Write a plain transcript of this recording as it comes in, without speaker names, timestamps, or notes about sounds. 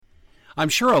I'm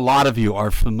sure a lot of you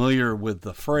are familiar with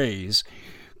the phrase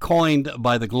coined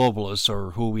by the globalists,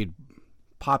 or who we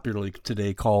popularly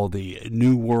today call the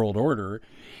New World Order.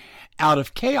 Out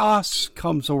of chaos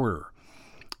comes order.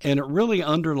 And it really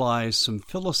underlies some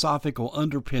philosophical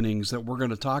underpinnings that we're going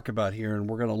to talk about here, and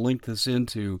we're going to link this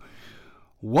into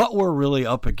what we're really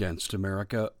up against,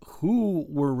 America, who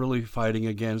we're really fighting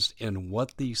against, and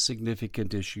what the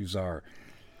significant issues are.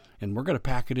 And we're going to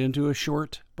pack it into a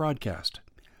short broadcast.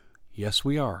 Yes,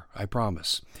 we are, I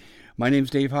promise. My name's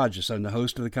Dave Hodges. I'm the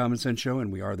host of The Common Sense Show,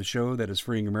 and we are the show that is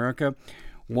freeing America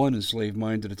one enslaved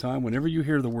mind at a time. Whenever you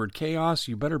hear the word chaos,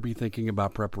 you better be thinking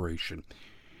about preparation.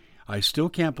 I still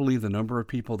can't believe the number of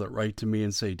people that write to me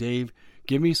and say, Dave,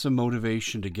 give me some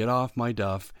motivation to get off my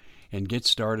duff and get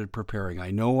started preparing.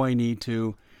 I know I need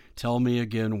to. Tell me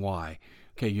again why.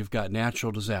 Okay, you've got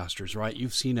natural disasters, right?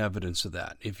 You've seen evidence of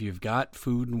that. If you've got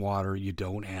food and water, you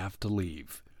don't have to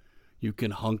leave. You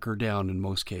can hunker down in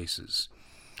most cases.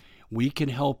 We can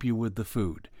help you with the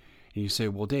food. And you say,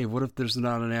 well, Dave, what if there's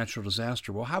not a natural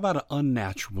disaster? Well, how about an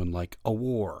unnatural one like a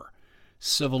war,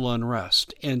 civil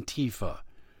unrest, Antifa,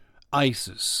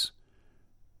 ISIS?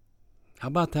 How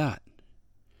about that?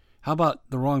 How about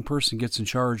the wrong person gets in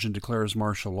charge and declares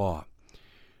martial law?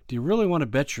 Do you really want to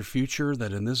bet your future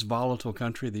that in this volatile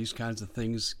country these kinds of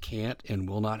things can't and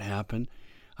will not happen?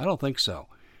 I don't think so.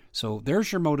 So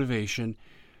there's your motivation.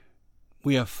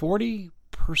 We have 40%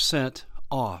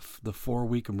 off the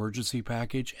 4-week emergency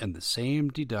package and the same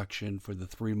deduction for the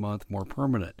 3-month more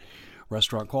permanent.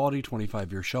 Restaurant quality,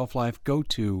 25-year shelf life. Go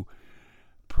to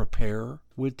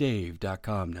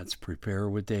preparewithdave.com. That's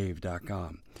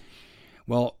preparewithdave.com.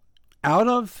 Well, out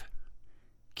of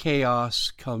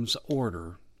chaos comes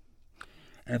order.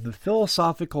 And the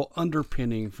philosophical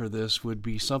underpinning for this would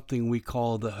be something we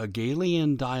call the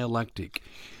Hegelian dialectic.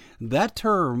 That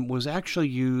term was actually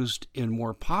used in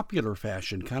more popular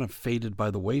fashion, kind of faded by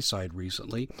the wayside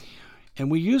recently. And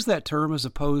we use that term as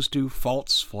opposed to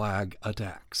false flag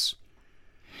attacks.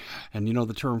 And you know,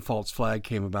 the term false flag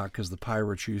came about because the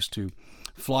pirates used to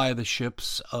fly the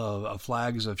ships,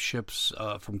 flags of ships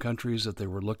from countries that they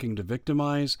were looking to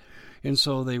victimize. And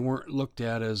so they weren't looked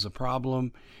at as a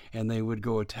problem, and they would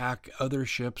go attack other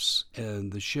ships,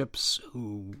 and the ships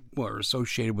who were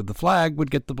associated with the flag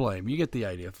would get the blame. You get the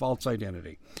idea, false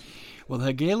identity. Well, the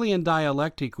Hegelian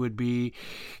dialectic would be,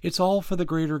 it's all for the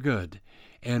greater good,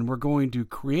 and we're going to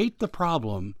create the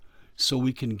problem so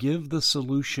we can give the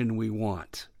solution we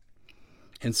want.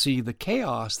 And see, the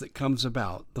chaos that comes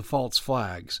about, the false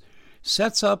flags,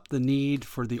 sets up the need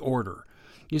for the order.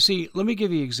 You see, let me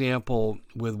give you an example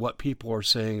with what people are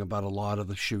saying about a lot of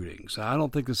the shootings. I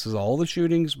don't think this is all the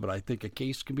shootings, but I think a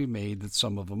case can be made that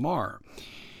some of them are.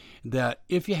 That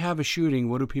if you have a shooting,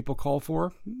 what do people call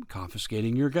for?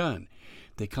 Confiscating your gun.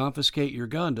 They confiscate your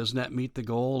gun. Doesn't that meet the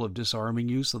goal of disarming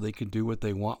you so they can do what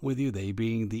they want with you, they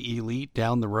being the elite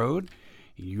down the road?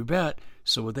 You bet.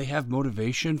 So would they have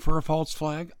motivation for a false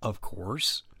flag? Of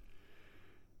course.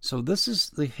 So this is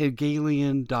the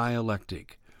Hegelian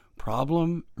dialectic.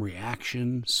 Problem,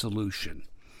 reaction, solution.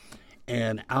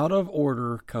 And out of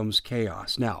order comes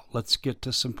chaos. Now, let's get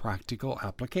to some practical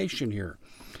application here.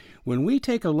 When we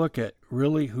take a look at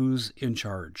really who's in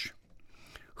charge,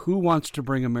 who wants to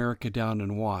bring America down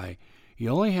and why, you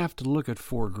only have to look at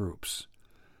 4 groups.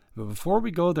 But before we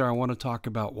go there, I want to talk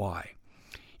about why.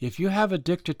 If you have a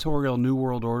dictatorial New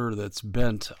World Order that's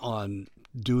bent on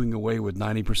doing away with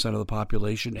 90% of the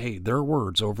population, hey, their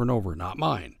words over and over, not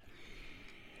mine.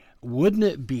 Wouldn't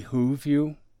it behoove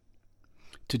you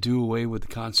to do away with the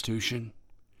Constitution,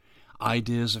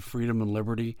 ideas of freedom and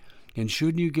liberty? And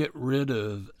shouldn't you get rid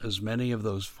of as many of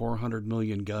those 400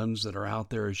 million guns that are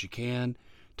out there as you can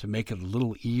to make it a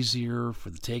little easier for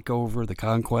the takeover, the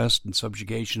conquest, and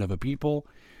subjugation of a people?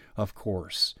 Of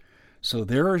course. So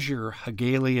there is your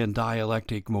Hegelian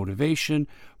dialectic motivation,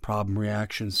 problem,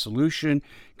 reaction, solution.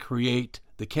 Create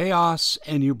the chaos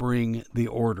and you bring the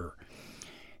order.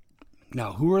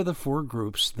 Now, who are the 4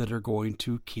 groups that are going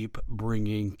to keep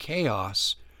bringing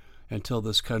chaos until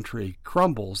this country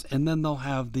crumbles? And then they'll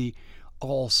have the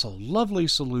also lovely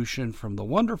solution from the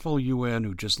wonderful UN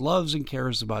who just loves and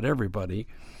cares about everybody.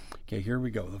 Okay, here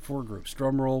we go. The 4 groups.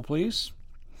 Drum roll, please.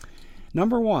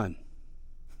 Number 1.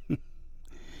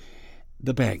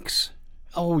 The banks.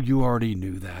 Oh, you already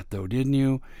knew that, though, didn't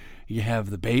you? You have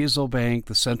the Basel Bank,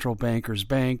 the Central Bankers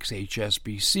Banks,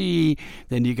 HSBC.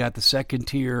 Then you got the second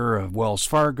tier of Wells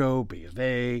Fargo, B of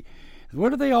A.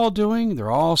 What are they all doing?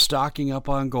 They're all stocking up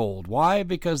on gold. Why?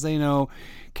 Because they know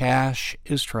cash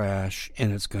is trash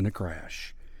and it's going to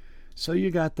crash. So you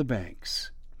got the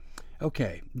banks.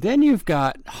 Okay, then you've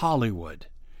got Hollywood.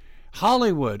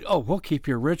 Hollywood, oh, we'll keep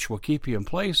you rich, we'll keep you in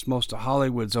place. Most of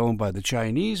Hollywood's owned by the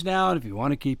Chinese now, and if you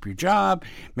want to keep your job,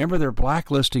 remember they're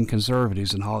blacklisting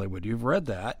conservatives in Hollywood. You've read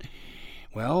that.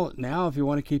 Well, now if you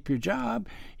want to keep your job,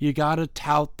 you got to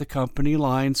tout the company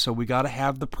line, so we got to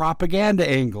have the propaganda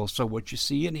angle. So what you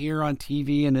see and hear on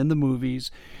TV and in the movies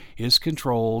is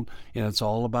controlled, and it's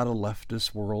all about a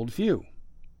leftist worldview.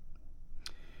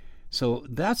 So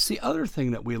that's the other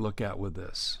thing that we look at with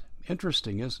this.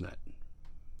 Interesting, isn't it?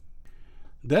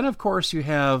 Then, of course, you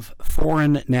have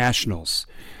foreign nationals.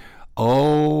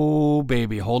 Oh,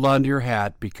 baby, hold on to your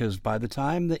hat, because by the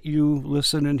time that you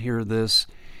listen and hear this,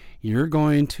 you're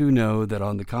going to know that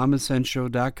on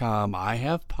thecommonsenseshow.com, I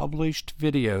have published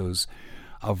videos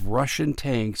of Russian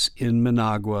tanks in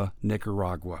Managua,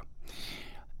 Nicaragua.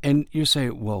 And you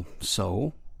say, well,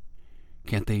 so?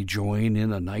 Can't they join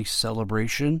in a nice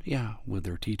celebration? Yeah, with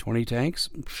their T-20 tanks?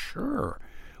 Sure.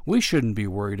 We shouldn't be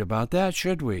worried about that,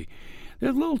 should we? There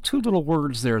are two little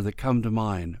words there that come to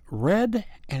mind, red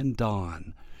and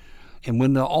dawn. And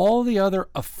when all the other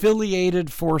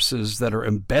affiliated forces that are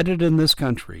embedded in this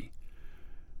country,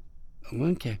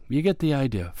 okay, you get the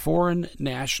idea. Foreign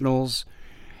nationals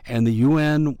and the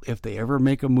UN, if they ever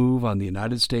make a move on the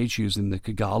United States using the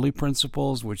Kigali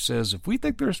Principles, which says if we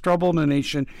think there's trouble in a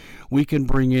nation, we can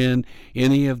bring in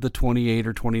any of the 28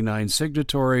 or 29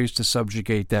 signatories to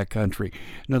subjugate that country.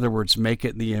 In other words, make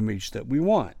it in the image that we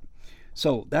want.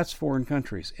 So that's foreign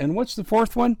countries. And what's the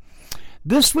fourth one?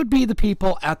 This would be the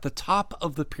people at the top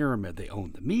of the pyramid. They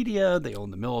own the media, they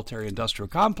own the military-industrial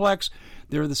complex.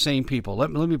 They're the same people.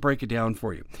 Let me break it down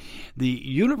for you. The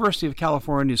University of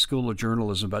California School of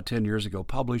Journalism about 10 years ago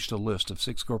published a list of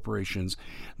 6 corporations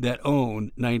that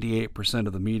own 98%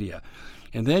 of the media.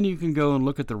 And then you can go and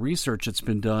look at the research that's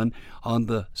been done on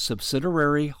the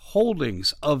subsidiary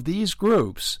holdings of these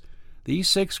groups, these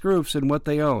 6 groups, and what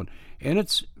they own. And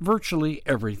it's virtually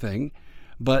everything,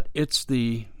 but it's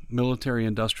the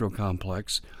military-industrial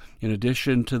complex. In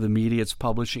addition to the media, it's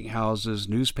publishing houses,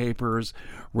 newspapers,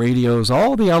 radios,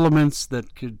 all the elements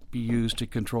that could be used to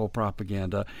control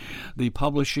propaganda. The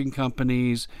publishing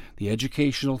companies, the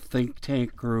educational think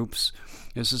tank groups.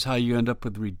 This is how you end up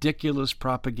with ridiculous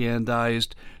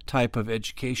propagandized type of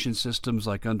education systems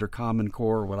like under Common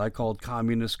Core, what I called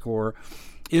Communist Core.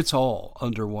 It's all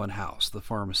under one house. The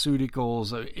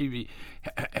pharmaceuticals.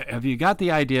 Have you got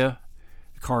the idea?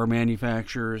 Car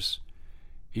manufacturers.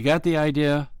 You got the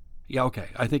idea? Yeah, okay.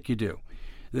 I think you do.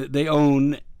 They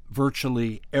own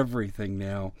virtually everything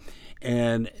now,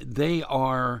 and they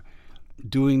are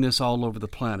doing this all over the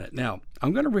planet. Now,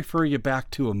 I'm going to refer you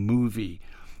back to a movie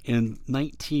in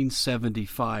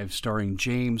 1975 starring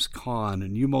James Caan,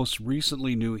 and you most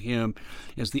recently knew him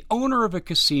as the owner of a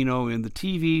casino in the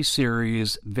TV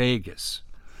series Vegas.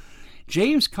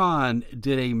 James Caan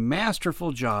did a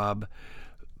masterful job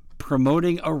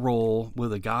promoting a role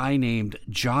with a guy named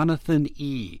Jonathan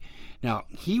E. Now,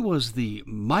 he was the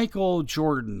Michael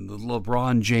Jordan, the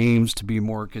LeBron James, to be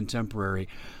more contemporary,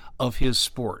 of his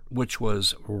sport, which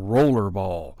was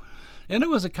rollerball. And it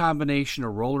was a combination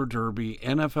of roller derby,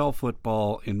 NFL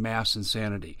football, and mass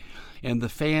insanity. And the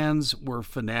fans were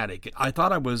fanatic. I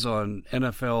thought I was on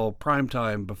NFL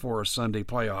primetime before a Sunday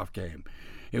playoff game.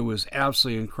 It was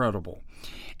absolutely incredible.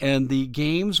 And the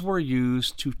games were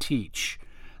used to teach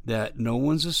that no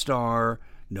one's a star,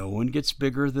 no one gets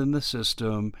bigger than the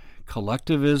system,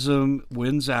 collectivism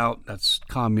wins out, that's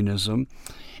communism.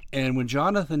 And when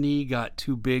Jonathan E. got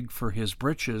too big for his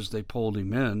britches, they pulled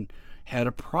him in, had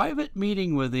a private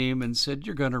meeting with him and said,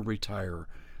 you're going to retire.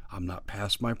 I'm not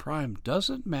past my prime.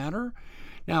 Doesn't matter.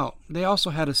 Now, they also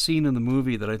had a scene in the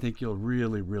movie that I think you'll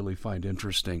really, really find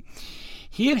interesting.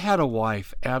 He had a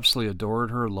wife, absolutely adored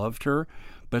her, loved her,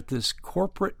 but this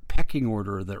corporate pecking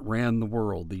order that ran the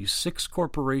world, these 6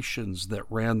 corporations that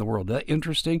ran the world. That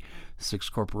interesting? 6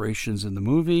 corporations in the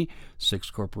movie, 6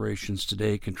 corporations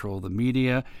today control the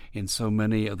media and so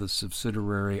many of the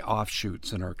subsidiary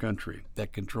offshoots in our country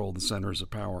that control the centers of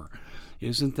power.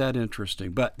 Isn't that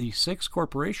interesting? But these 6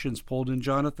 corporations pulled in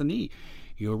Jonathan E.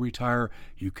 You'll retire.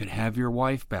 You can have your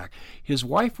wife back. His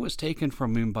wife was taken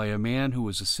from him by a man who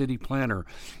was a city planner.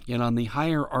 And on the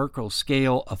hierarchical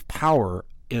scale of power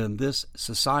in this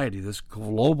society, this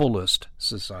globalist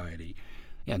society,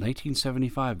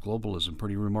 1975 globalism,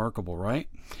 pretty remarkable, right?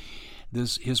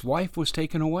 His wife was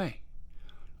taken away.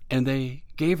 And they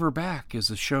gave her back as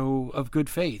a show of good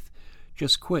faith.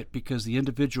 Just quit because the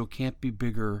individual can't be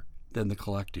bigger than the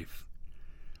collective.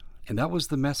 And that was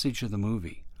the message of the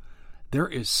movie. There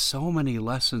is so many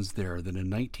lessons there that in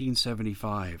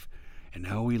 1975, and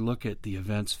now we look at the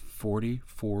events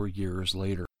 44 years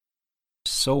later.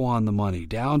 so on the money,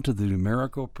 down to the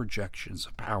numerical projections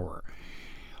of power.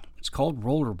 It's called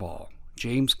Rollerball.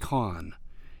 James Caan.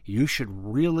 You should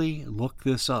really look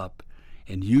this up,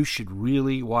 and you should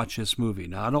really watch this movie.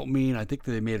 Now, I think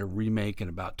they made a remake in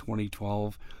about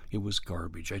 2012. It was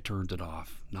garbage. I turned it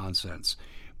off. Nonsense.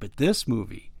 But this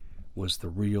movie was the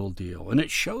real deal, and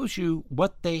it shows you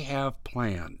what they have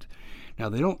planned. Now,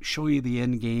 they don't show you the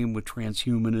end game with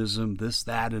transhumanism, this,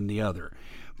 that, and the other.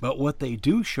 But what they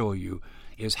do show you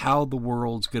is how the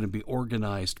world's going to be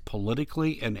organized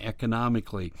politically and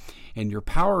economically. And your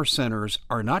power centers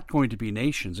are not going to be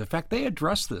nations. In fact, they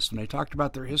addressed this when they talked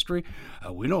about their history.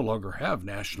 We no longer have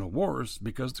national wars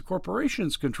because the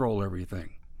corporations control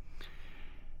everything.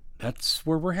 That's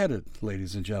where we're headed,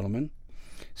 ladies and gentlemen.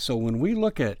 So when we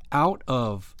look at out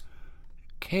of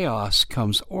chaos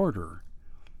comes order,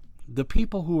 the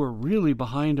people who are really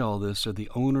behind all this are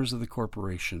the owners of the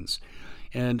corporations.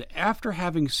 And after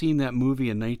having seen that movie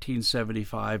in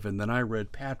 1975, and then I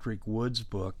read Patrick Wood's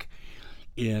book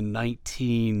in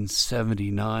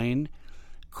 1979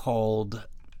 called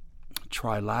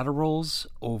Trilaterals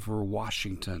Over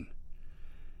Washington.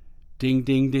 Ding,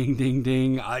 ding, ding, ding,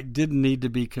 ding. I didn't need to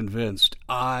be convinced.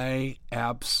 I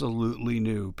absolutely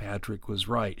knew Patrick was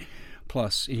right.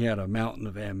 Plus, he had a mountain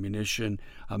of ammunition,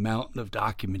 a mountain of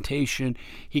documentation.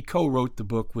 He co-wrote the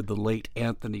book with the late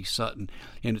Anthony Sutton,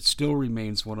 and it still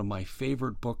remains one of my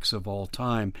favorite books of all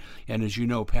time. And as you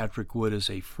know, Patrick Wood is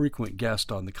a frequent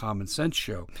guest on the Common Sense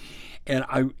Show. And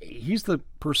he's the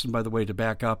person, by the way, to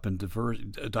back up and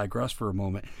digress for a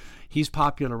moment. He's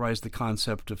popularized the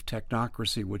concept of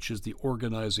technocracy, which is the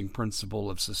organizing principle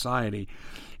of society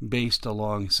based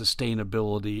along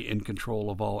sustainability and control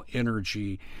of all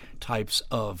energy types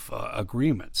of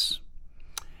agreements.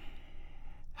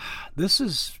 This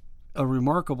is a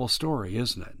remarkable story,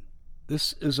 isn't it?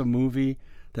 This is a movie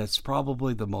that's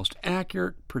probably the most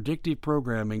accurate predictive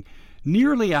programming,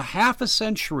 nearly a half a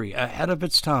century ahead of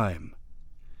its time.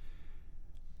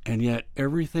 And yet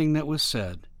everything that was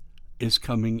said is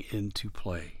coming into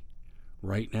play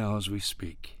right now as we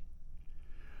speak.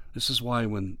 This is why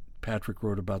when Patrick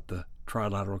wrote about the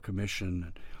Trilateral Commission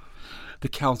and the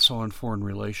Council on Foreign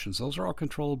Relations, those are all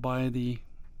controlled by the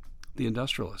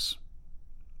industrialists,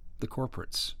 the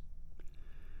corporates.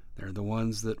 They're the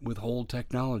ones that withhold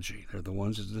technology. They're the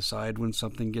ones that decide when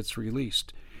something gets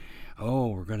released. Oh,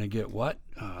 we're going to get what?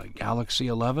 Galaxy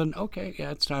 11? Okay, yeah,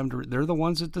 it's time to... They're the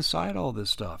ones that decide all this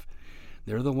stuff.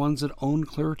 They're the ones that own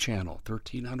Clear Channel,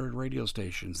 1,300 radio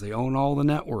stations. They own all the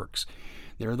networks.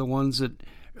 They're the ones that,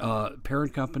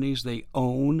 parent companies, they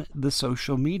own the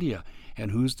social media.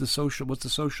 And what's the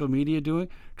social media doing?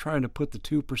 Trying to put the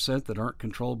 2% that aren't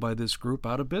controlled by this group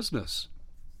out of business.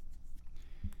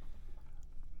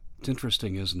 It's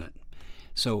interesting, isn't it?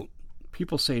 So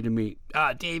people say to me,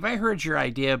 Dave, I heard your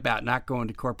idea about not going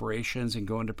to corporations and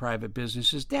going to private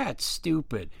businesses. That's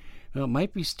stupid. Well, it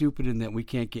might be stupid in that we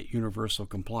can't get universal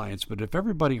compliance, but if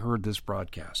everybody heard this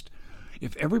broadcast,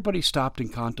 if everybody stopped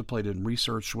and contemplated and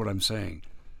researched what I'm saying,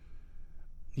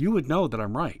 you would know that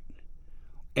I'm right.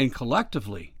 And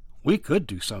collectively, we could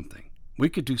do something. We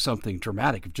could do something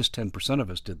dramatic. If just 10% of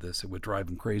us did this, it would drive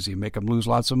them crazy and make them lose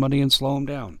lots of money and slow them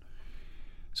down.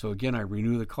 So again, I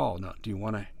renew the call. Now, do you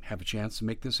want to have a chance to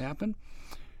make this happen?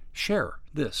 Share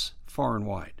this far and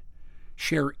wide.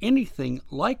 Share anything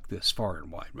like this far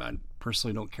and wide. I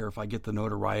personally don't care if I get the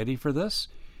notoriety for this.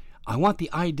 I want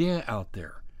the idea out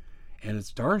there. And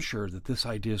it's darn sure that this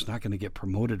idea is not going to get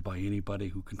promoted by anybody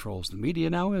who controls the media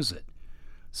now, is it?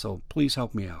 So please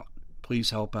help me out.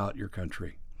 Please help out your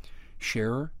country.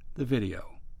 Share the video.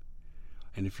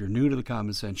 And if you're new to the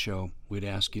Common Sense Show, we'd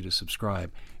ask you to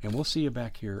subscribe. And we'll see you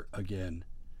back here again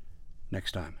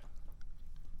next time.